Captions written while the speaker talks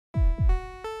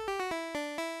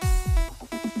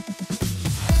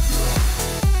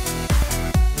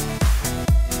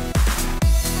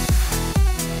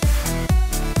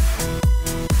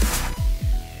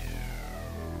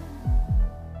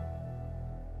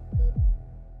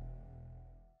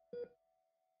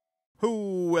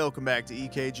welcome back to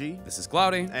EKG. This is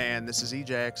Kloudy. And this is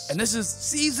Ejax. And this is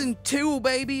Season 2,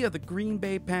 baby, of the Green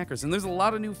Bay Packers. And there's a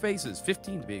lot of new faces,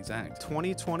 15 to be exact.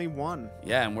 2021.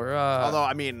 Yeah, and we're... Although,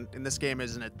 I mean, in this game,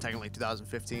 isn't it technically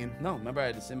 2015? No, remember I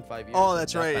had to sim 5 years. Oh,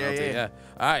 that's right, yeah.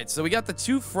 All right, so we got the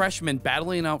two freshmen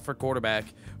battling out for quarterback.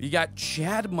 You got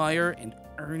Chad Meyer and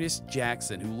Ernest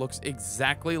Jackson, who looks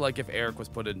exactly like if Eric was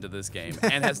put into this game.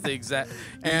 And has the exact...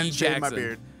 and shaved my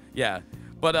beard. Yeah.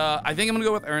 But I think I'm going to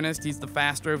go with Ernest. He's the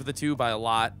faster of the two by a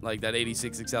lot. Like that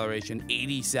 86 acceleration,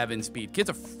 87 speed.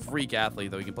 Kid's a freak athlete,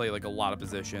 though. He can play like a lot of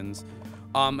positions.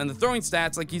 And the throwing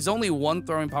stats, like he's only 1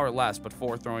 throwing power less, but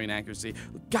 4 throwing accuracy.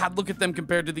 God, look at them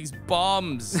compared to these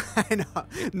bums. I know.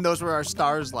 And those were our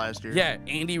stars last year. Yeah,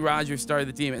 Andy Rodgers started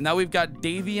the team. And now we've got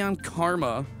Davion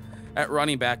Karma at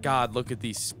running back. God, look at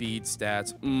these speed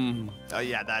stats. Oh,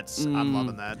 yeah, that's... I'm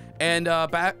loving that. And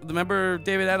remember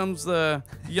David Adams, the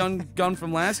young gun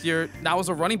from last year, now is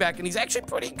a running back, and he's actually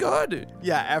pretty good.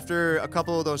 Yeah, after a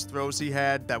couple of those throws he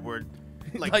had that were...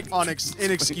 like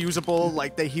inexcusable,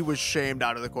 like he was shamed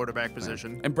out of the quarterback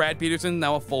position. And Brad Peterson,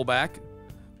 now a fullback.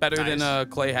 Better than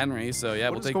Clay Henry, so yeah,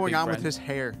 we'll take What's going on Brad. with his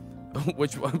hair?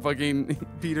 Which one? Fucking...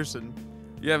 Peterson.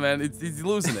 Yeah, man, he's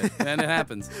losing it, man. It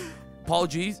happens. Paul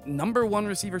G, #1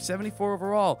 receiver, 74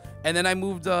 overall. And then I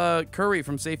moved Curry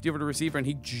from safety over to receiver, and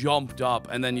he jumped up.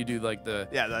 And then you do like the...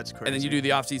 Yeah, that's crazy. And then you do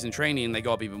the offseason training, and they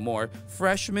go up even more.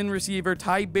 Freshman receiver,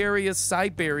 Tiberius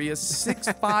Siberius,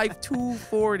 6'5",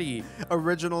 240.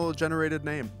 Original generated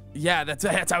name. Yeah,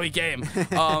 that's how he came.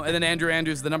 And then Andrew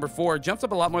Andrews, the #4, jumps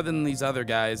up a lot more than these other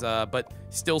guys, but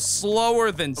still slower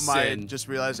than Sin. I just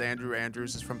realized Andrew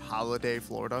Andrews is from Holiday,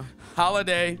 Florida.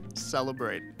 Holiday.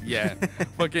 Celebrate. Yeah.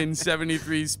 Fucking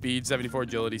 73 speed, 74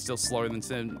 agility, still slower than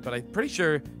Sin. But I'm pretty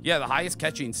sure, yeah, the highest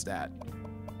catching stat.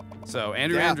 So,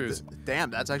 Andrew Andrews.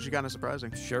 Damn, that's actually kind of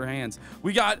surprising. Sure hands.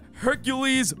 We got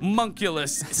Hercules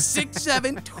Munculus,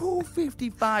 6'7",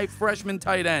 255, freshman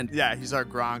tight end. Yeah, he's our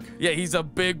Gronk. Yeah, he's a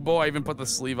big boy. I even put the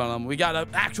sleeve on him. We got an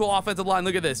actual offensive line.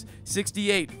 Look at this.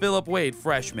 68, Philip Wade,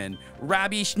 freshman.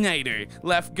 Robbie Schneider,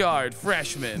 left guard,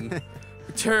 freshman.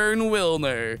 Turn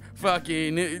Wilner,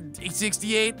 fucking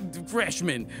 68,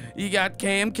 freshman. You got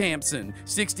Cam Campson,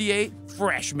 68,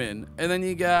 freshman. And then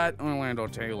you got Orlando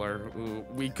Taylor, who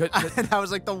we could... That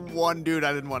was like the one dude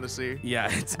I didn't want to see. Yeah.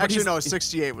 Actually, no,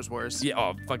 68 was worse. Yeah,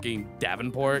 oh, fucking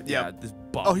Davenport. Yep. Yeah, this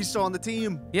bum. Oh, he's still on the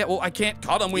team. Yeah, well, I can't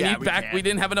cut him. We need back. Can't. We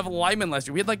didn't have enough linemen last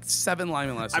year. We had like 7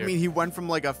 linemen last year. I mean, he went from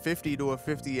like a 50 to a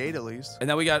 58 at least. And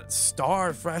then we got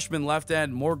star freshman left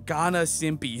end, Morgana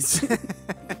Simpies.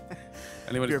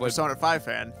 If you're a Persona 5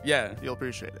 fan, yeah, you'll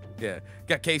appreciate it. Yeah.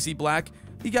 Got Casey Black.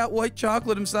 He got white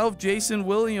chocolate himself, Jason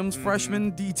Williams,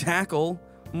 freshman D tackle.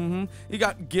 He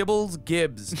got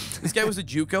Gibbs. This guy was a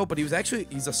JUCO, but he's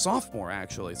a sophomore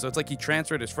actually. So it's like he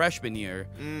transferred his freshman year.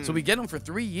 So we get him for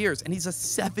 3 years, and he's a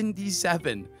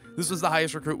 77. This was the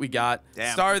highest recruit we got.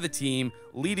 Damn. Star of the team,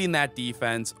 leading that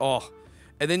defense. Oh,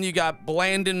 and then you got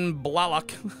Blandon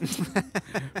Blalock,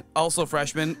 also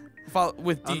freshman,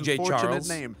 with DJ Unfortunate Charles.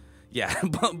 Name. Yeah,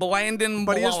 Blandon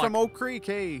But he is Blalock. from Oak Creek,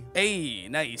 hey. Hey,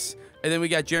 nice. And then we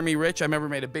got Jeremy Rich. I remember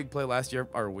made a big play last year.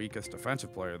 Our weakest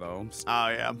defensive player, though. Oh,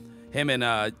 yeah. Him and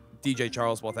DJ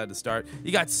Charles both had to start.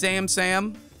 You got Sam.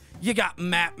 You got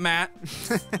Matt.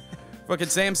 Fucking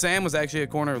Sam was actually a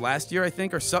corner last year, I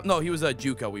think, or something. No, he was a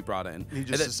JUCO we brought in. He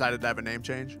just decided to have a name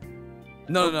change?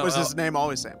 No. Was his name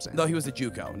always Sam? No, he was a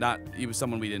JUCO. He was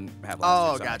someone we didn't have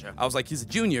last year. Oh, gotcha. I was like, he's a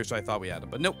junior, so I thought we had him.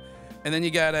 But nope. And then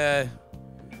you got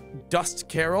Dust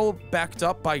Carroll, backed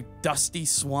up by Dusty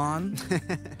Swan.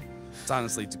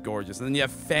 It's gorgeous. And then you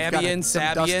have Fabian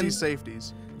Sabian. Dusty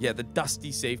safeties. Yeah, the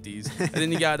dusty safeties. And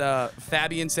then you got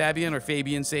Fabian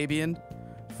Sabian,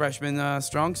 freshman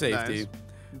strong safety. Nice.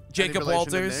 Jacob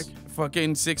Walters,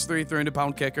 fucking 6'3",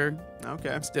 300-pound kicker.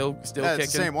 Okay. Still yeah, kicking.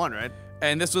 It's the same one, right?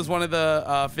 And this was one of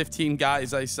the 15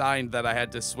 guys I signed that I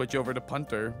had to switch over to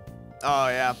punter. Oh,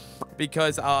 yeah.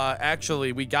 Because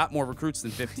actually, we got more recruits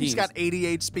than 15. He's got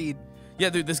 88 speed. Yeah,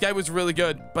 dude, this guy was really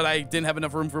good, but I didn't have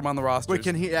enough room for him on the roster. Wait,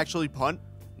 can he actually punt?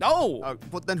 No!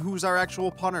 But then who's our actual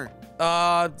punter?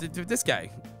 This guy,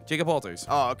 Jacob Walters.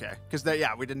 Oh, okay. Because,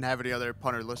 we didn't have any other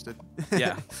punter listed.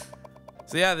 Yeah.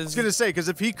 So, yeah, this I was going to say, because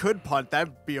if he could punt,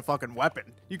 that'd be a fucking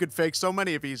weapon. You could fake so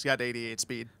many if he's got 88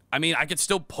 speed. I mean, I could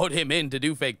still put him in to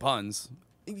do fake puns.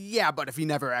 Yeah, but if he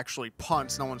never actually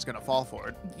punts, no one's going to fall for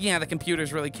it. Yeah, the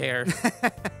computers really care.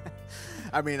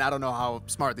 I mean, I don't know how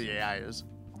smart the AI is.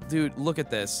 Dude, look at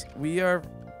this. We are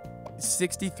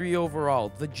 63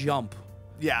 overall. The jump.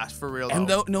 Yeah, for real, though.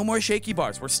 And no more shaky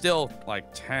bars. We're still, like,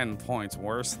 10 points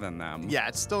worse than them. Yeah,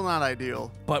 it's still not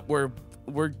ideal. But we're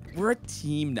we're a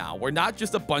team now. We're not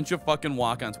just a bunch of fucking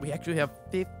walk-ons. We actually have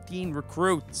 15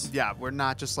 recruits. Yeah, we're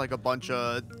not just like a bunch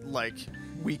of like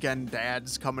weekend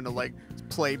dads coming to like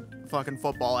play fucking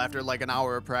football after like an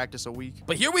hour of practice a week.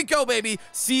 But here we go, baby.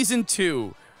 Season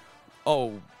 2.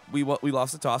 Oh, we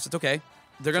lost the toss. It's okay.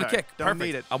 They're gonna kick. Don't Perfect.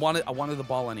 need it. I wanted the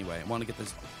ball anyway. I want to get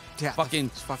this fucking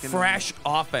fucking fresh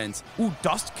offense. Ooh,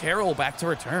 Dust Carroll back to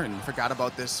return. Forgot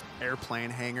about this airplane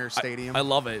hangar stadium. I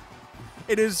love it.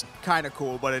 It is kind of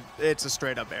cool, but it's a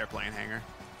straight up airplane hangar.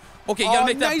 Okay, you gotta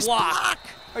make that nice block.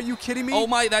 Are you kidding me? Oh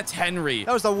my, that's Henry.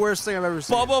 That was the worst thing I've ever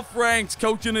seen. Bubba Franks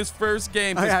coaching his first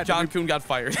game because John Kuhn got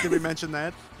fired. Did we mention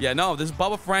that? Yeah, no, this is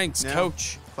Bubba Franks,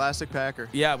 coach. Classic Packer.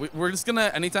 Yeah, we're just gonna,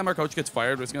 anytime our coach gets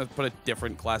fired, we're just gonna put a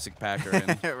different classic Packer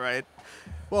in. Right.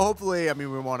 Well, hopefully, I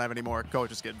mean, we won't have any more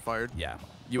coaches getting fired. Yeah,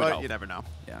 you would hope. You never know.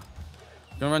 Yeah.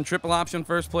 Gonna run triple option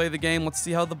first play of the game. Let's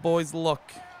see how the boys look.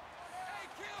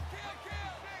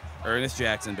 Ernest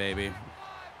Jackson, baby.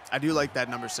 I do like that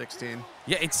number 16.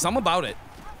 Yeah, it's some about it.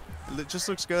 It just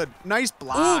looks good. Nice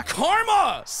block. Ooh,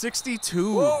 Karma!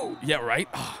 62. Woo. Yeah, right?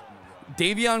 Oh,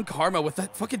 Davion Karma with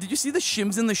that fucking, did you see the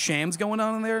shims and the shams going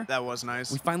on in there? That was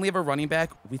nice. We finally have a running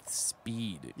back with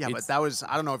speed. Yeah, but that was,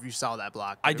 I don't know if you saw that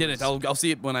block. I didn't. I'll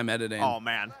see it when I'm editing. Oh,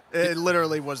 man. It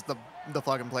literally was the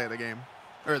fucking play of the game.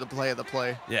 Or the play of the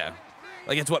play. Yeah.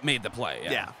 Like, it's what made the play.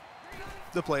 Yeah.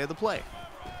 The play of the play.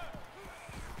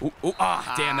 Ooh,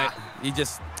 damn it.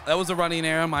 That was a running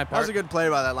error on my part. That was a good play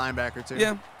by that linebacker, too.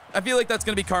 Yeah. I feel like that's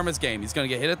going to be Karma's game. He's going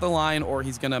to get hit at the line or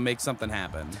he's going to make something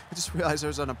happen. I just realized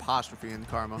there's an apostrophe in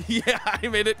Karma. Yeah, I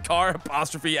made it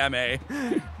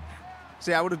car_MA.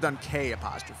 See, I would have done K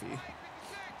apostrophe.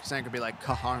 So it could be like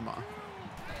Kaharma.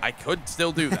 I could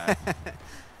still do that.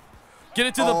 Get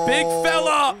it to the big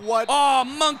fella. What? Oh,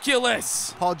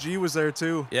 Munculus. Paul G was there,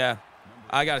 too. Yeah.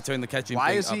 I got to turn the catching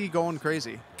Why thing is he going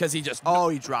crazy? Because he just... Oh,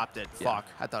 he dropped it. Yeah. Fuck.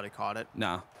 I thought he caught it.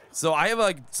 No. So I have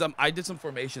like I did some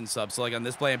formation subs. So like on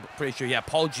this play, I'm pretty sure, yeah,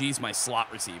 Paul G's my slot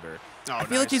receiver. Oh, I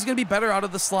feel like he's going to be better out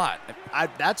of the slot.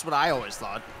 That's what I always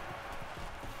thought.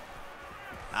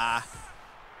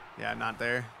 Yeah, not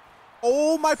there.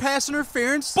 Oh, my pass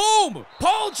interference. Boom!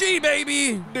 Paul G,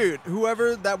 baby! Dude,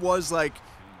 whoever that was, like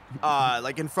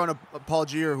in front of Paul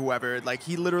G or whoever, like,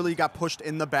 he literally got pushed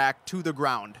in the back to the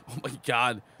ground. Oh, my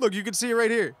God. Look, you can see it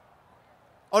right here.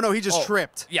 Oh, no, he just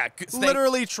tripped. Yeah.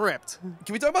 Literally tripped.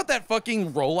 Can we talk about that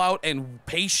fucking rollout and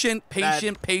patient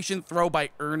throw by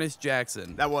Ernest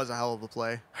Jackson? That was a hell of a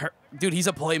play. Dude, he's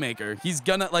a playmaker. He's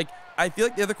gonna, like, I feel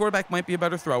like the other quarterback might be a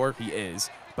better thrower. He is.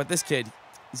 But this kid,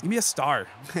 he's gonna be a star.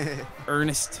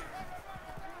 Ernest.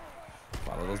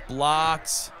 Follow those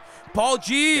blocks. Paul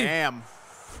G. Damn.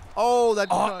 Oh, that.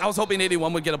 I was hoping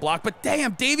 81 would get a block, but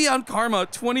damn, Davion Karma,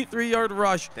 23-yard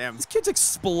rush. Damn. This kid's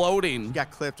exploding. He got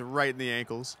clipped right in the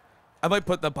ankles. I might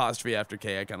put the apostrophe after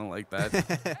K. I kind of like that.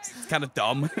 It's kind of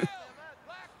dumb.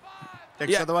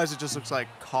 Yeah, otherwise it just looks like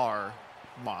Karma.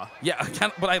 Yeah,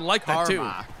 but I like that too.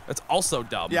 That's also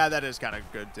dumb. Yeah, that is kind of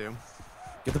good too.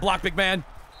 Get the block, big man.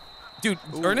 Dude,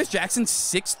 Ernest Jackson's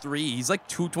 6'3". He's like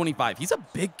 225. He's a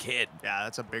big kid. Yeah,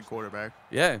 that's a big quarterback.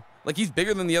 Yeah. Like, he's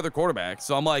bigger than the other quarterback.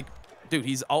 So I'm like, dude,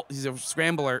 he's a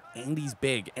scrambler, and he's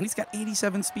big. And he's got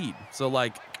 87 speed. So,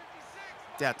 like...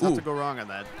 Yeah, tough to go wrong on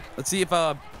that. Let's see if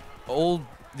the old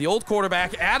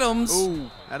quarterback, Adams... Ooh,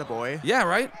 attaboy. Yeah,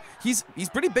 right? He's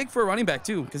pretty big for a running back,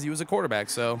 too, because he was a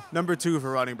quarterback, so... Number 2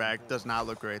 for running back. Does not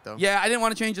look great, though. Yeah, I didn't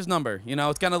want to change his number. You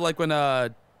know, it's kind of like when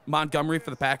Montgomery for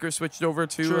the Packers switched over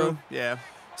to... True, yeah.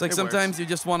 It's like sometimes you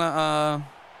just want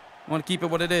to keep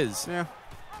it what it is. Yeah.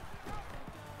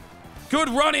 Good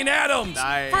running, Adams.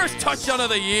 Nice. First touchdown of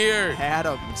the year.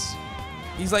 Adams.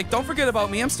 He's like, don't forget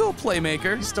about me. I'm still a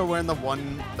playmaker. He's still wearing the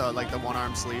one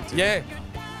arm sleeve too. Yeah.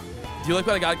 Do you like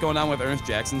what I got going on with Ernest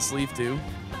Jackson's sleeve too?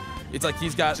 It's like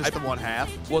he's got just the one half.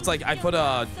 Well, it's like I put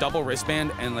a double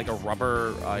wristband and like a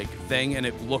rubber like thing, and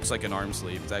it looks like an arm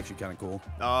sleeve. It's actually kind of cool.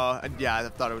 Yeah, I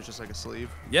thought it was just like a sleeve.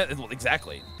 Yeah,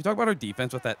 exactly. You talk about our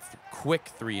defense with that quick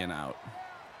 3 and out.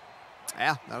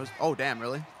 Yeah, that was. Oh, damn,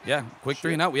 really? Yeah, quick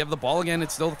 3 and out. We have the ball again.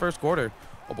 It's still the first quarter.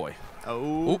 Oh boy.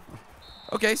 Oh. Oop.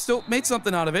 Okay, still made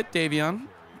something out of it, Davion.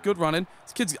 Good running.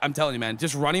 This kid's, I'm telling you, man,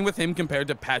 just running with him compared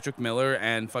to Patrick Miller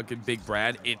and fucking Big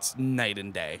Brad, it's night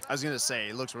and day. I was going to say,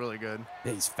 he looks really good.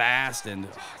 Yeah, he's fast and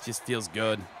just feels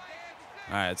good.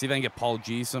 All right, let's see if I can get Paul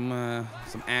G some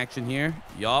action here.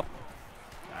 Yup.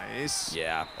 Nice.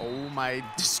 Yeah. Oh, my,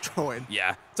 destroyed.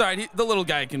 Yeah. It's all right. The little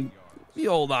guy can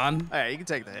hold on. All right, you can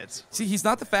take the hits. See, he's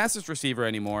not the fastest receiver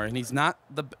anymore, and he doesn't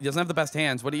have the best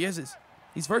hands. What he is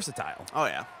he's versatile. Oh,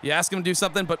 yeah. You ask him to do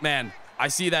something, but, man, I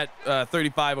see that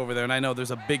 35 over there, and I know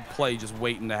there's a big play just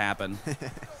waiting to happen.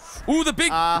 Ooh, the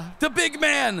big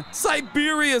man,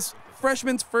 Siberius,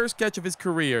 freshman's first catch of his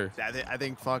career. I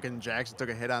think fucking Jackson took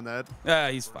a hit on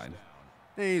that. He's fine.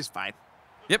 He's fine.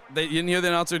 Yep, you didn't hear the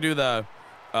announcer do the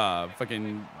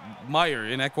fucking Meyer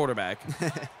in at quarterback.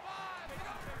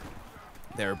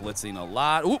 They're blitzing a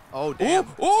lot. Ooh. Oh, damn.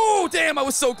 Ooh, damn, I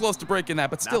was so close to breaking that,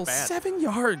 but still, Not bad. 7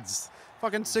 yards.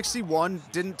 Fucking 61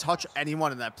 didn't touch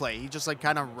anyone in that play. He just, like,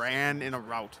 kind of ran in a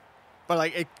route. But,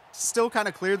 like, it still kind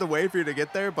of cleared the way for you to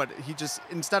get there, but he just,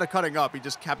 instead of cutting up, he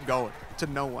just kept going to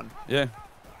no one. Yeah.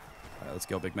 All right, let's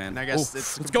go, big man. And I guess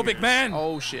it's let's go, big man.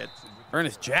 Oh, shit.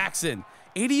 Ernest Jackson,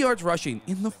 80 yards rushing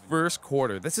in the first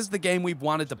quarter. This is the game we've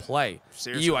wanted to play.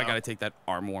 Seriously, I got to take that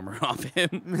arm warmer off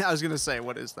him. I was going to say,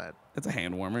 what is that? It's a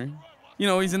hand warmer. You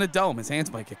know, he's in a dome. His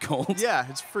hands might get cold. Yeah,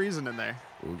 it's freezing in there.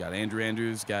 Ooh, we got Andrew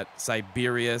Andrews, got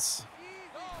Siberius.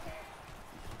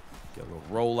 Get a little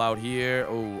rollout here.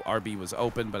 Oh, RB was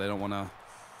open, but I don't want to.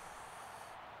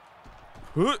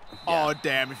 Yeah. Oh,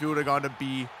 damn. If you would have gone to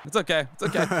B. It's okay. It's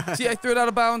okay. See, I threw it out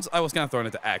of bounds. I was kind of throwing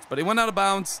it to X, but it went out of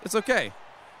bounds. It's okay.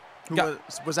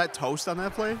 Was that Toast on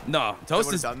that play? No,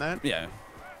 Toast has done that? Yeah.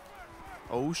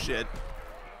 Oh, shit.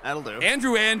 That'll do.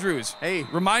 Andrew Andrews. Hey.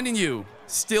 Reminding you,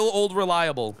 still old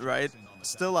reliable. Right.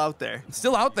 Still out there.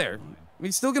 Still out there.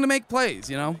 He's still going to make plays,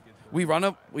 you know? We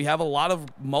have a lot of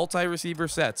multi-receiver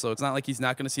sets, so it's not like he's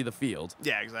not going to see the field.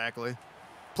 Yeah, exactly.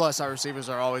 Plus, our receivers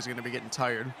are always going to be getting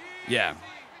tired. Yeah.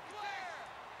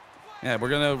 Yeah, we're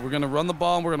gonna run the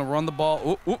ball. And we're gonna run the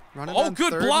ball. Ooh, ooh. Oh,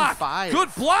 good 35. block!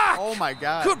 Good block! Oh my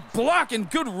God! Good block and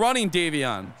good running,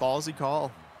 Davion. Ballsy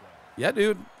call. Yeah,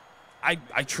 dude. I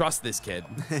trust this kid.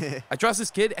 I trust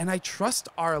this kid, and I trust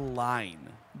our line.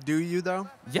 Do you though?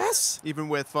 Yes. Even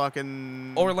with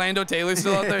fucking Orlando Taylor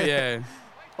still out there. Yeah.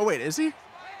 Oh wait, is he?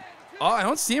 Oh, I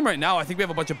don't see him right now. I think we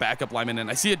have a bunch of backup linemen, and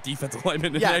I see a defensive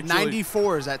lineman. Yeah, actually.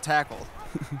 94 is at tackle.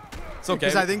 It's okay.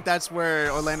 Because I think that's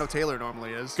where Orlando Taylor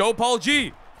normally is. Go, Paul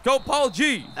G. Go, Paul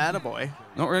G. Attaboy.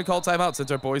 No, we're going to call timeout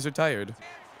since our boys are tired.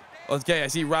 Okay, I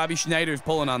see Robbie Schneider's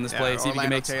pulling on this play. See if he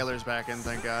can Orlando make Taylor's back in,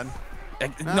 thank God.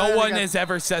 No one has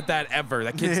ever said that ever.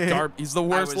 That kid's dark. He's the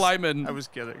worst lineman. I was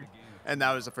kidding. And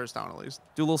that was the first down at least.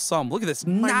 Do a little sum. Look at this.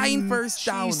 9 first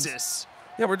downs. Jesus.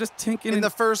 Yeah, we're just tinking. In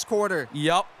the first quarter.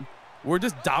 Yup. We're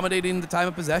just dominating the time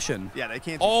of possession. Yeah, they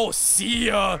can't. Oh, see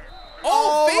ya.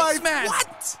 Oh, face mask.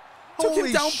 What? Took Holy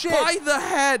him down shit. by the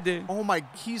head. Oh my,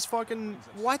 he's fucking,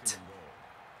 what?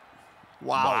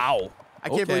 Wow. Wow. I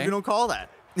can't believe you don't call that.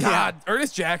 God,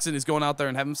 Ernest Jackson is going out there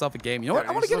and having himself a game. You know what?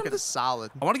 I want to give him this solid.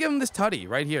 I want to give him this tutty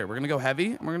right here. We're going to go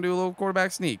heavy, and we're going to do a little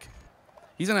quarterback sneak.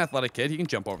 He's an athletic kid. He can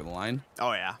jump over the line.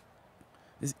 Oh, yeah.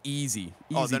 This is easy.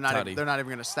 Oh, they're not tutty. even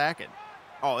going to stack it.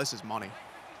 Oh, this is money.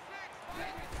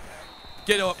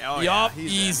 Get up. Oh, Yup, yeah,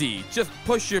 easy. Just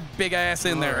push your big ass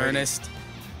in there, Alrighty. Ernest.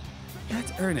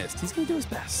 That's Ernest. He's going to do his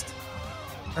best.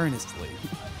 Earnestly.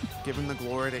 Give him the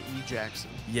glory to E. Jackson.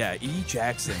 Yeah, E.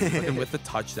 Jackson looking with the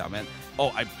touchdown, man.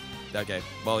 Oh, okay.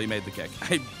 Well, he made the kick.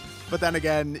 But then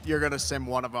again, you're going to sim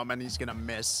one of them, and he's going to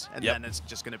miss. And Yep. then it's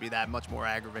just going to be that much more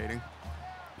aggravating.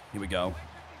 Here we go.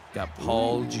 Got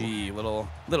Paul G. Little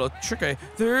tricky.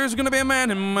 There's going to be a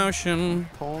man in motion.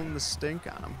 Pulling the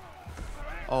stink on him.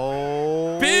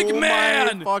 Oh, Big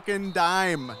man! My fucking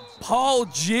dime. Paul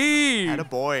G.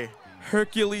 Attaboy.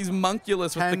 Hercules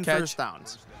Munculus with 10 the catch. first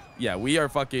downs. Yeah, we are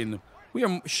shamoving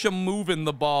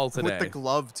the ball today. With the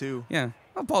glove, too. Yeah.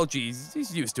 Well, Paul G,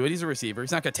 he's used to it. He's a receiver.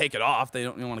 He's not going to take it off. They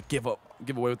don't want to give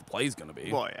away what the play's going to be.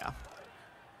 Well, yeah.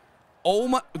 Oh,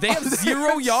 my. They have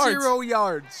 0 yards. 0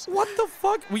 yards. What the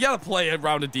fuck? We got to play a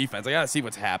round of defense. I got to see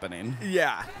what's happening.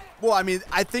 Yeah. Well, I mean,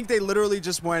 I think they literally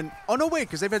just went, oh, no, wait,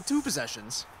 because they've had 2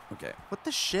 possessions. Okay. What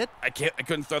the shit? I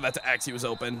couldn't throw that to X. He was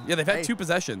open. Yeah, they've had 2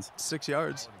 possessions. 6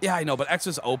 yards. Yeah, I know, but X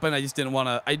was open. I just didn't want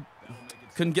to. I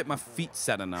couldn't get my feet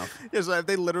set enough. Yeah, so have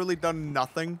they literally done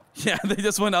nothing? Yeah, they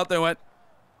just went out there and went,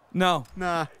 no.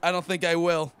 Nah. I don't think I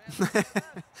will.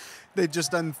 They've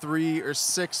just done 3 or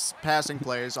 6 passing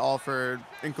plays, all for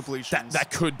incompletions.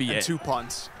 That could be and it. 2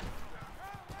 punts.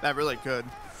 That really could.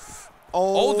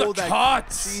 Oh, the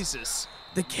cuts. Jesus.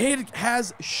 The kid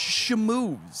has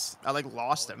moves. I,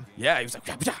 lost him. Yeah, he was like,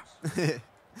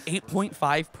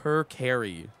 8.5 per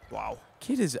carry. Wow.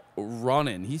 Kid is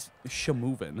running. He's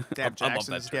moving. Damn, I love Jackson's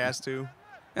that term. gas, too.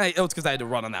 It's because I had to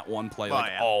run on that one play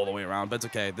yeah. all the way around. But it's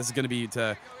okay. This is going to be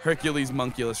to Hercules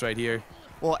Munculus right here.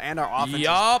 Well, and our offense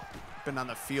Yup. has been on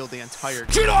the field the entire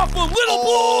game. Get off him, little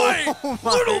boy! Oh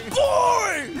my. Little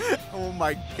boy! Oh,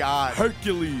 my God.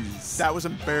 Hercules. That was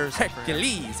embarrassing for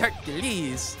him.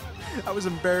 Hercules. That was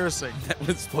embarrassing. That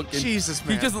was fucking... Jesus,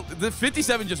 man. The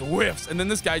 57 just whiffs, and then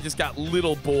this guy just got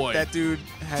little boy. That dude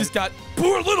just got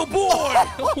poor little boy.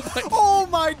 Oh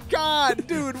my God,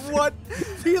 dude, what?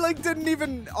 He like didn't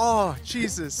even. Oh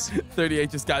Jesus. 38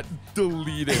 just got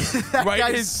deleted. That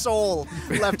guy's soul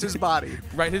left his body.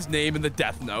 Write his name in the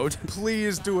death note.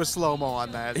 Please do a slow-mo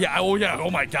on that. Yeah. Oh yeah.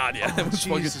 Oh my God. Yeah. Oh,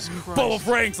 Jesus Christ. Bubba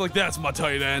Frank's like, that's my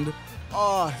tight end.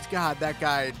 Oh God, that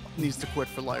guy needs to quit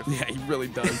for life. Yeah, he really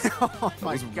does. Oh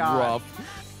my God.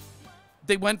 Rough.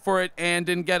 They went for it and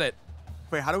didn't get it.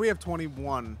 Wait, how do we have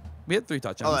 21? We had 3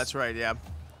 touchdowns. Oh, that's right. Yeah.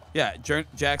 Yeah,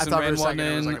 Jackson ran one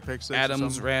in, like a pick six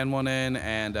Adams ran one in,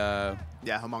 and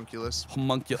yeah, homunculus.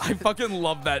 Homunculus. I fucking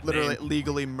love that Literally name.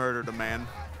 legally murdered a man.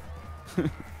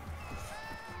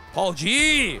 Paul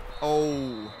G.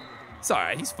 Oh. It's all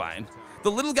right. He's fine. The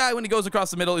little guy, when he goes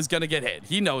across the middle, is going to get hit.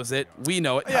 He knows it. We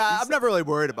know it. Yeah, I'm never really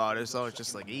worried about it, so it's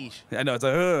just like, eesh. I know. It's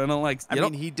like, I don't like... I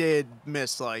mean, he did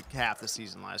miss, like, half the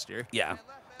season last year. Yeah.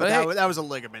 But hey, that was a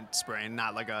ligament sprain,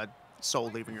 not like a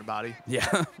soul leaving your body. Yeah.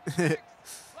 All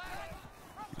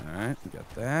right, we got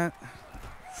that.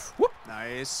 Whoop.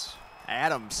 Nice.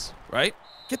 Adams. Right?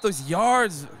 Get those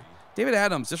yards. David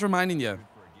Adams, just reminding you,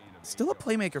 still a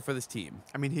playmaker for this team.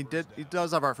 I mean, he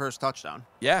does have our first touchdown.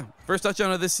 Yeah, first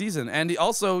touchdown of this season. And he led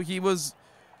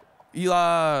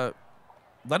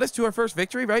us to our first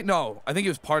victory, right? No, I think he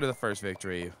was part of the first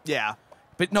victory. Yeah.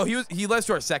 But no, he led us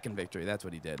to our second victory. That's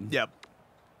what he did. Yep.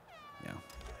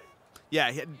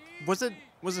 Yeah. Yeah, was it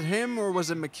him or was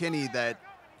it McKinney that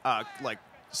like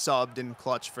subbed in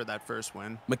clutch for that first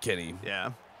win? McKinney.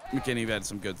 Yeah. McKinney had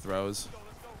some good throws.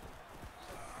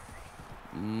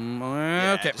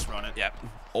 Yeah, okay. just run it. Yep.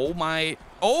 Oh my.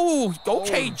 Oh,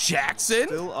 okay, Oh, Jackson.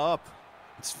 Still up.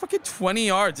 It's fucking 20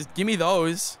 yards. Just give me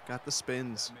those. Got the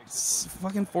spins. It's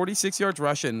fucking 46 yards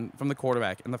rushing from the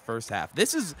quarterback in the first half.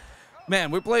 This is,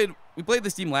 man, we played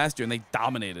this team last year and they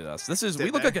dominated us. We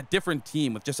look like a different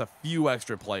team with just a few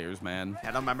extra players, man. Yeah,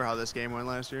 I don't remember how this game went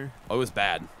last year. Oh, it was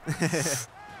bad.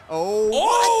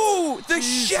 Oh, the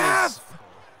Jesus. chef.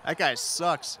 That guy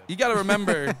sucks. You got to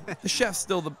remember, the chef's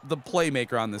still the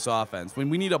playmaker on this offense. When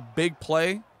we need a big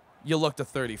play, you look to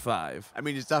 35. I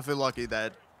mean, he's definitely lucky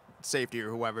that safety or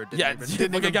whoever didn't Yeah,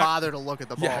 even bother to look at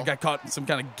the ball. Yeah, I got caught in some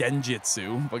kind of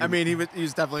genjutsu. I mean, he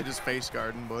was definitely just face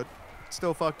guarding, but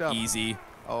still fucked up. Easy.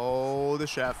 Oh, the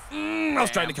chef. I was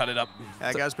trying to cut it up.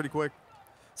 That guy's pretty quick.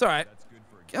 It's all right.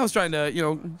 I was trying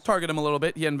to, target him a little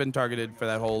bit. He hadn't been targeted for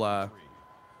that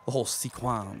whole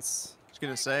sequence. I was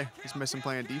gonna say he's missing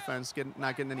playing defense,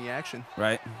 not getting any action.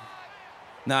 Right.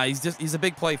 Nah, he's a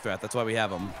big play threat. That's why we have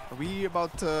him. Are we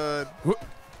about to?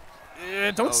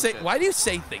 Don't say. Shit. Why do you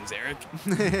say things, Eric?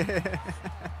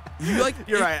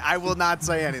 You're right. I will not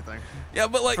say anything. Yeah,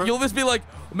 but you'll just be like,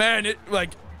 man,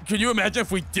 can you imagine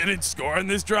if we didn't score on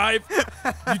this drive?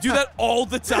 You do that all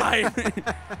the time.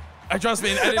 I trust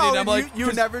me in editing. I'm like,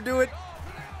 you never do it.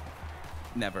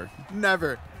 Never.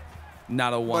 Never.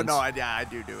 Not a once. But no, I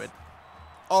do it.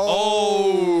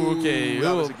 Oh, okay.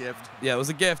 That was a gift. Yeah, it was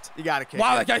a gift. You gotta kick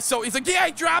Wow, it. that guy's he's like, yeah, I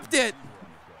dropped it.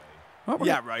 Oh,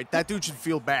 yeah, right. That dude should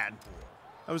feel bad.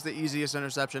 That was the easiest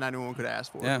interception anyone could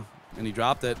ask for. Yeah, and he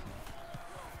dropped it.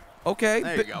 Okay,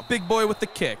 there you go. Big boy with the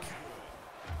kick.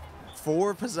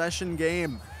 4-possession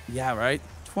game. Yeah, right.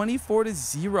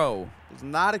 24-0. Was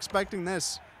not expecting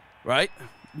this. Right?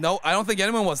 No, I don't think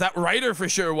anyone was. That writer for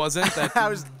sure wasn't. I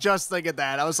was just thinking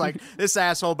that. I was like, this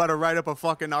asshole better write up a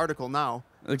fucking article now.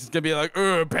 It's going to be like,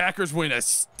 Packers win a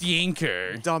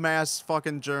stinker. Dumbass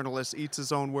fucking journalist eats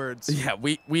his own words. Yeah,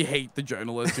 we hate the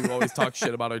journalists who always talk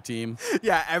shit about our team.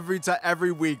 Yeah,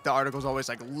 every week the article's always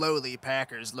like, lowly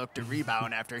Packers look to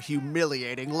rebound after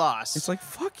humiliating loss. It's like,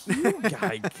 fuck you,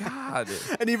 guy. God.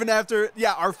 And even after,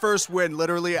 our first win,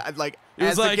 literally, as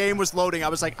the game was loading, I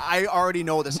was like, I already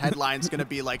know this headline's going to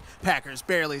be like, Packers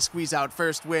barely squeeze out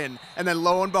first win. And then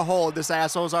lo and behold, this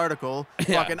asshole's article,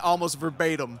 fucking almost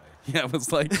verbatim. Yeah, it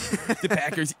was like, the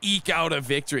Packers eke out a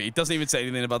victory. It doesn't even say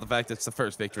anything about the fact that it's the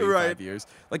first victory in 5 years.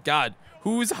 Like, God,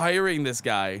 who's hiring this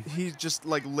guy? He just,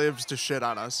 lives to shit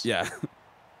on us. Yeah.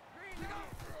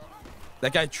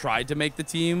 That guy tried to make the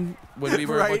team when we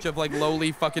were a bunch of,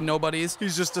 lowly fucking nobodies.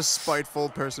 He's just a spiteful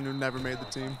person who never made the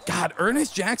team. God,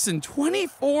 Ernest Jackson,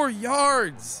 24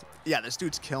 yards. Yeah, this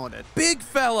dude's killing it. Big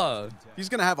fella. He's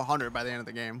going to have 100 by the end of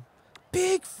the game.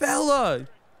 Big fella.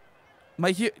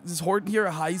 Is Horton here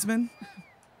a Heisman?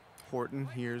 Horton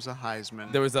here's a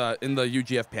Heisman. There was in the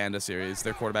UGF Panda series,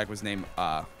 their quarterback was named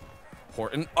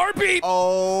Horton. RB!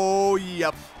 Oh,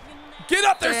 yep. Get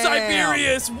up there,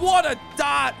 Siberius! What a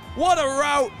dot! What a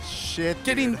route! Shit,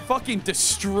 Getting fucking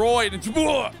destroyed.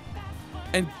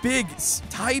 And big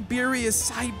Siberia's.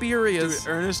 Dude,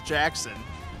 Ernest Jackson.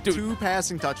 Dude. 2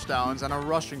 passing touchdowns and a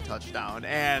rushing touchdown,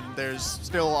 and there's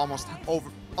still almost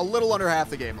a little under half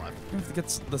the game left. We have to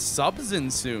get the subs in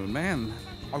soon, man.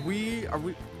 We're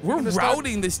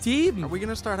routing this team. Are we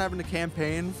gonna start having a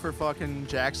campaign for fucking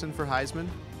Jackson for Heisman?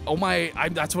 Oh my!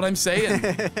 That's what I'm saying.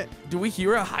 Do we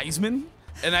hear a Heisman?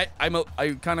 And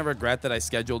I kind of regret that I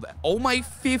scheduled. Oh my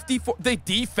 54. The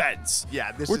defense.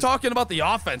 Yeah, we're talking about the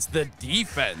offense. The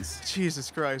defense.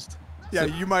 Jesus Christ. Yeah,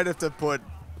 you might have to put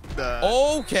the.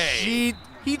 Okay.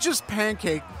 He just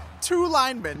pancaked 2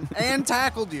 linemen and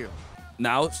tackled you.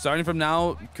 Now, starting from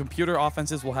now, computer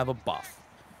offenses will have a buff.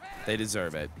 They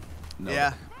deserve it. No,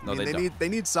 yeah. No, they don't. They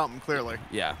need something clearly.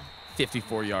 Yeah.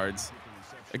 54 yards.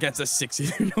 Against a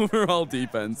 60 overall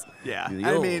defense. Yeah,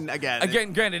 I mean,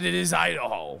 again, granted, it is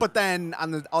Idaho. But then,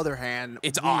 on the other hand,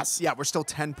 it's us. Yeah, we're still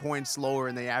 10 points lower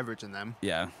in the average than them.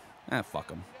 Yeah, fuck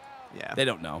them. Yeah, they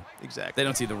don't know. Exactly. They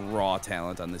don't see the raw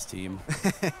talent on this team.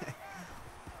 I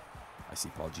see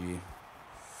Paul G.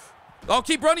 Oh,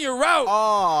 keep running your route.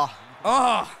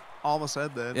 Oh, almost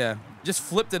said that. Yeah, just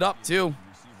flipped it up too.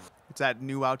 It's that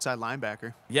new outside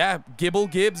linebacker. Yeah, Gibble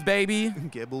Gibbs, baby.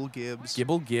 Gibble Gibbs.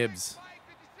 Gibble Gibbs.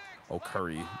 Oh,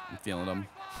 Curry. I'm feeling him.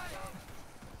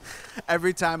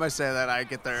 Every time I say that, I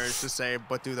get the urge to say,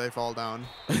 but do they fall down?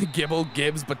 Gibble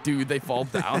Gibbs, but do they fall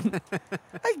down?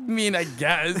 I mean, I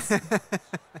guess.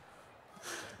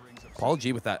 Paul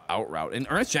G with that out route. And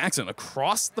Ernest Jackson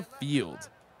across the field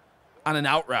on an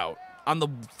out route on the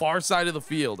far side of the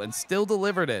field and still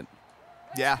delivered it.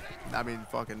 Yeah. I mean,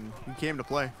 fucking, he came to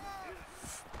play.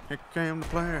 He came to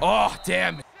play. Oh,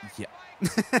 damn. Yeah.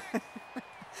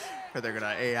 Or they're going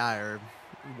to AI or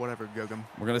whatever, goog them.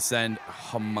 We're going to send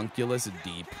Homunculus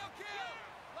deep.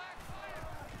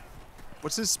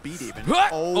 What's his speed even?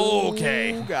 Oh,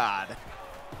 okay. Oh, God.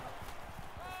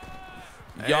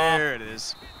 Yeah. There it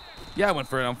is. Yeah, I went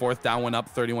for it on 4th down, went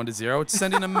up 31-0. It's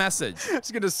sending a message. I was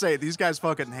going to say, these guys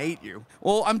fucking hate you.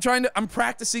 Well, I'm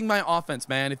practicing my offense,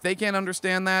 man. If they can't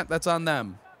understand that, that's on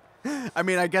them. I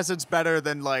mean, I guess it's better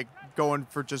than, like, going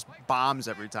for just bombs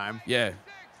every time. Yeah.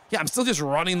 Yeah, I'm still just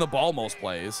running the ball most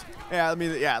plays. Yeah, I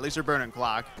mean, yeah, at least you're burning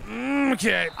clock.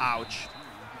 Okay. Ouch.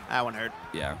 That one hurt.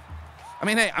 Yeah. I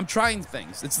mean, hey, I'm trying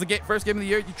things. It's the first game of the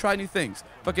year. You try new things.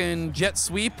 Fucking jet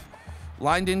sweep.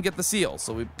 Line didn't get the seal,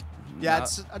 so we... Yeah,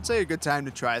 I'd say a good time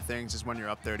to try things is when you're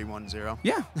up 31-0.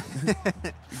 Yeah.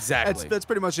 Exactly. That's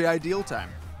pretty much the ideal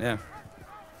time. Yeah.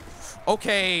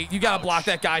 Okay, you got to block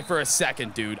that guy for a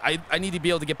second, dude. I need to be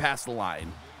able to get past the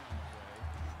line.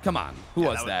 Come on. Who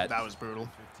was that? That was brutal.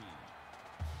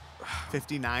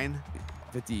 59?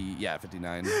 50, yeah,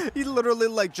 59. He literally,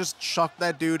 like, just chucked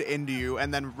that dude into you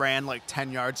and then ran, like,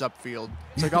 10 yards upfield.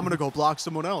 It's like, I'm going to go block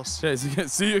someone else. Yeah,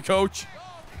 see you, coach.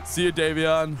 See you,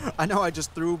 Davion. I know, I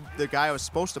just threw the guy I was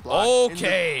supposed to block.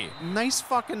 Okay. Nice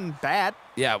fucking bat.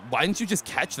 Yeah, why didn't you just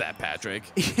catch that, Patrick?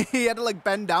 He had to, like,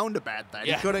 bend down to bat that.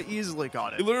 Yeah. He could have easily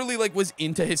caught it. It literally, like, was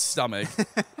into his stomach.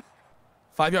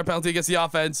 5-yard penalty against the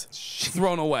offense.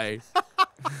 Thrown away.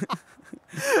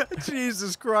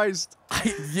 Jesus Christ.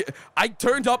 I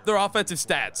turned up their offensive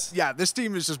stats. Yeah, this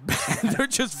team is just bad. They're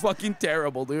just fucking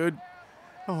terrible, dude.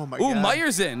 Oh, my God. Ooh,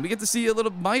 Meyer's in. We get to see a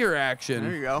little Meyer action.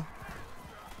 There you go.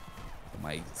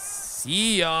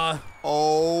 See ya.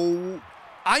 Oh.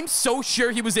 I'm so sure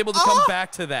he was able to come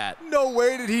back to that. No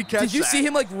way did he catch that. Did you see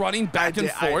him, like, running back and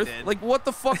forth? I did. Like, what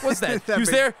the fuck was that? He was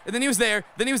there, and then he was there,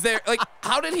 then he was there. Like,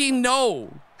 how did he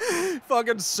know?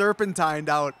 Fucking serpentined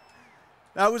out.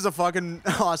 That was a fucking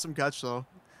awesome catch, though.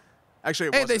 Actually,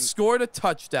 it wasn't. Hey, they scored a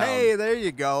touchdown. Hey, there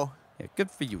you go. Yeah, good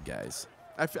for you guys.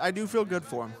 I do feel good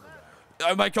for him.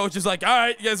 My coach is like, all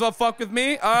right, you guys want to fuck with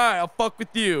me? All right, I'll fuck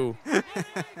with you. Yeah,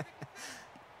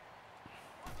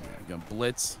 I'm going to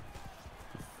blitz.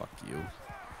 Fuck you.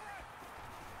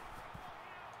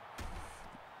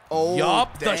 Oh,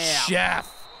 yup, damn. the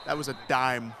chef. That was a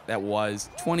dime. That was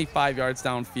 25 yards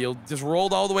downfield. Just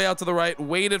rolled all the way out to the right,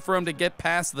 waited for him to get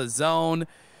past the zone.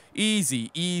 Easy,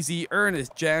 easy.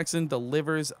 Ernest Jackson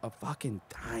delivers a fucking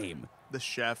dime. The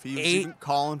chef, he was even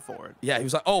calling for it. Yeah, he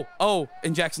was like, oh.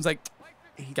 And Jackson's like,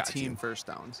 18 first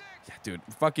downs. Yeah, dude,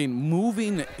 fucking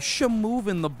moving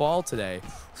the ball today.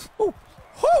 Ooh,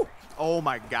 whoo. Oh,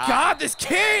 my God. God, this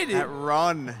kid. That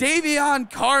run. Davion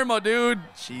Karma, dude.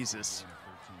 Jesus.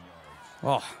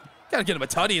 Oh, gotta get him a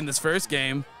tutty in this first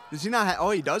game. Does he not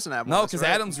have, he doesn't have one. No, because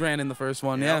Adams ran in the first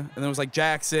one, yeah. And then it was like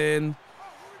Jackson.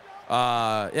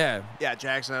 Yeah. Yeah,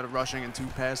 Jackson had a rushing and 2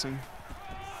 passing.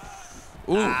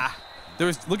 Ooh. There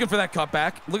was looking for that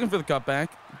cutback. Looking for the cutback.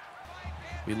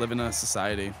 We live in a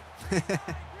society.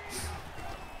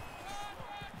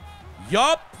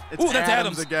 Yup. It's Ooh, that's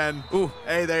Adams again. Ooh.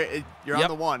 Hey, you're on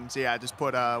the one. So yeah, just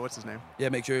put what's his name? Yeah,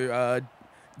 make sure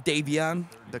Davion.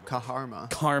 The Karma.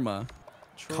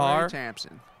 Troy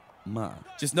Thompson.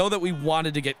 Just know that we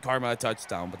wanted to get Karma a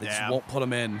touchdown, but they just won't put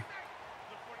him in.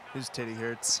 His titty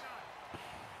hurts.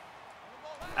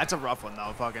 That's a rough one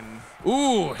though. Fucking.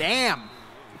 Ooh. Damn.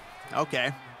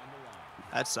 Okay.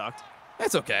 That sucked.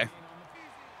 That's okay.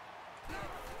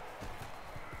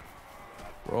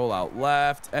 Roll out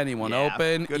left. Anyone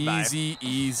open? Goodbye. Easy,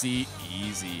 easy,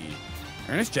 easy.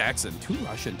 Ernest Jackson, 2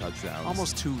 rushing touchdowns.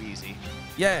 Almost too easy.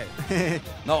 Yeah.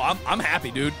 No, I'm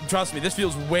happy, dude. Trust me, this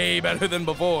feels way better than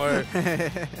before.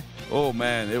 Oh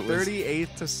man, it was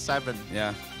 38-7.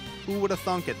 Yeah. Who would have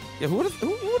thunk it? Yeah, who would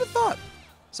have thought?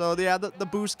 So yeah, the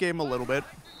boost game a little bit.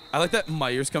 I like that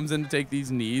Myers comes in to take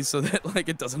these knees so that like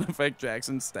it doesn't affect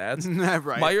Jackson's stats.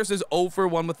 Right. Myers is 0 for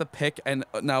 1 with a pick and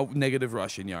now negative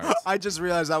rushing yards. I just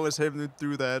realized that was him that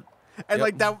threw that, and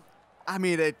like that. I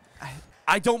mean,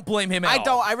 I don't blame him at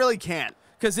all. I really can't.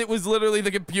 Because it was literally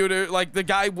the computer. Like the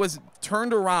guy was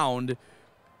turned around,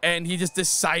 and he just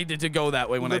decided to go that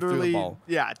way when I threw the ball.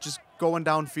 Yeah, just going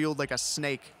downfield like a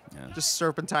snake. Yeah. Just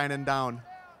serpentining down.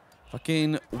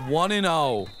 Fucking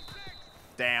 1-0.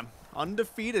 Damn.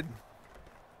 Undefeated.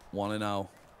 1-0.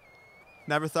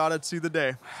 Never thought I'd see the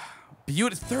day.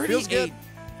 Beautiful.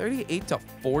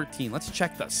 38-14. Let's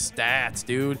check the stats,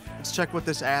 dude. Let's check what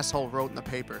this asshole wrote in the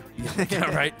paper.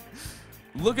 Yeah, right.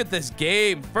 Look at this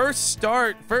game. First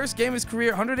game of his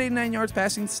career, 189 yards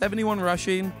passing, 71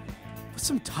 rushing, with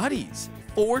some tutties.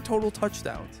 4 total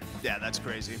touchdowns. Yeah, that's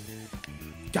crazy.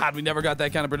 God, we never got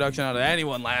that kind of production out of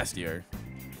anyone last year.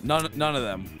 None of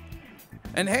them.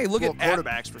 And hey, look at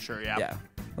quarterbacks for sure. Yeah. Yeah.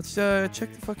 Let's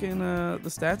check the fucking the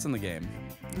stats in the game.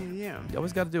 Yeah. You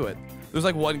always got to do it. There was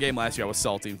like one game last year I was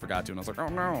salty and forgot to, and I was like, oh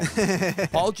no.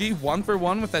 Paul G 1 for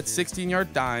 1 with that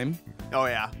 16-yard dime. Oh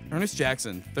yeah. Ernest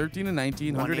Jackson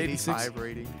 13-19, 186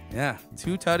 rating. Yeah,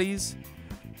 2 tutties.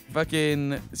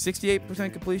 Fucking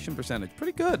 68% completion percentage.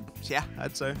 Pretty good. Yeah,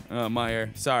 I'd say.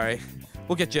 Meyer, sorry.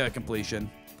 We'll get you a completion.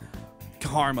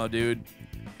 Karma, dude.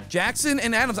 Jackson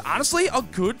and Adams, honestly, a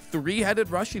good 3-headed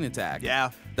rushing attack.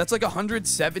 Yeah. That's like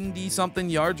 170-something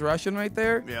yards rushing right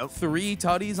there. Yep. 3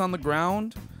 tutties on the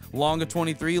ground. Long of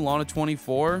 23, long of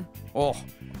 24. Oh.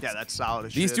 Yeah, that's solid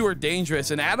as These shit. 2 are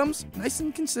dangerous. And Adams, nice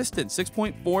and consistent.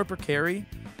 6.4 per carry.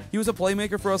 He was a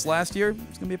playmaker for us last year.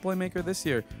 He's going to be a playmaker this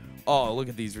year. Oh, look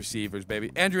at these receivers,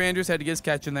 baby. Andrew Andrews had to get his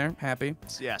catch in there. Happy.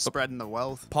 Yeah, spreading the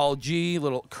wealth. Paul G,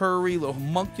 little Curry, little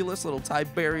Homunculus, little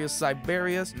Tiberius.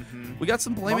 We got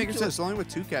some playmakers. Homunculus only with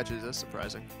 2 catches. That's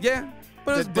surprising. Yeah,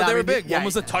 but they were big. Yeah, one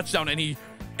was a touchdown, and he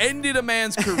ended a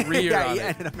man's career on he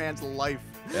it. ended a man's life.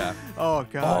 Yeah. Oh,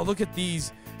 God. Oh, look at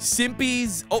these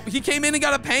Simpies. Oh, he came in and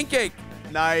got a pancake.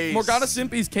 Nice. Morgana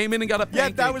Simpies came in and got a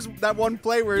pancake. Yeah, that was that one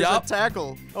play where he was a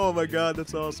tackle. Oh, my God.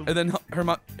 That's awesome. And then,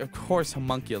 of course,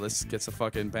 Homunculus gets a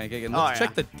fucking pancake. And let's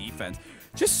check the defense.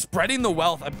 Just spreading the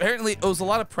wealth. Apparently, it was a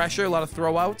lot of pressure, a lot of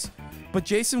throwouts. But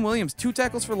Jason Williams, 2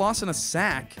 tackles for loss and a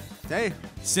sack. Hey.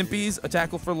 Simpies, a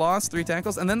tackle for loss, 3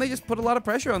 tackles. And then they just put a lot of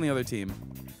pressure on the other team.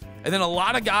 And then a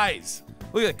lot of guys.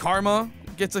 Look at that. Karma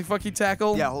gets a fucking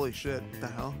tackle. Yeah, holy shit. What the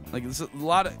hell? Like, there's a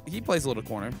lot of... He plays a little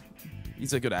corner.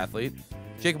 He's a good athlete.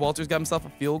 Jacob Walters got himself a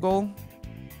field goal.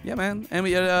 Yeah, man. And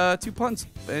we had 2 punts,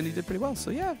 and he did pretty well. So,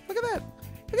 yeah, look at that.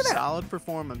 Look at that. Solid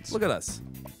performance. Look at us.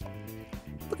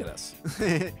 Look at us.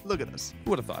 Look at us. Who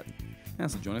would have thought? Yeah,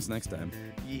 so join us next time.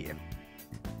 Yeah.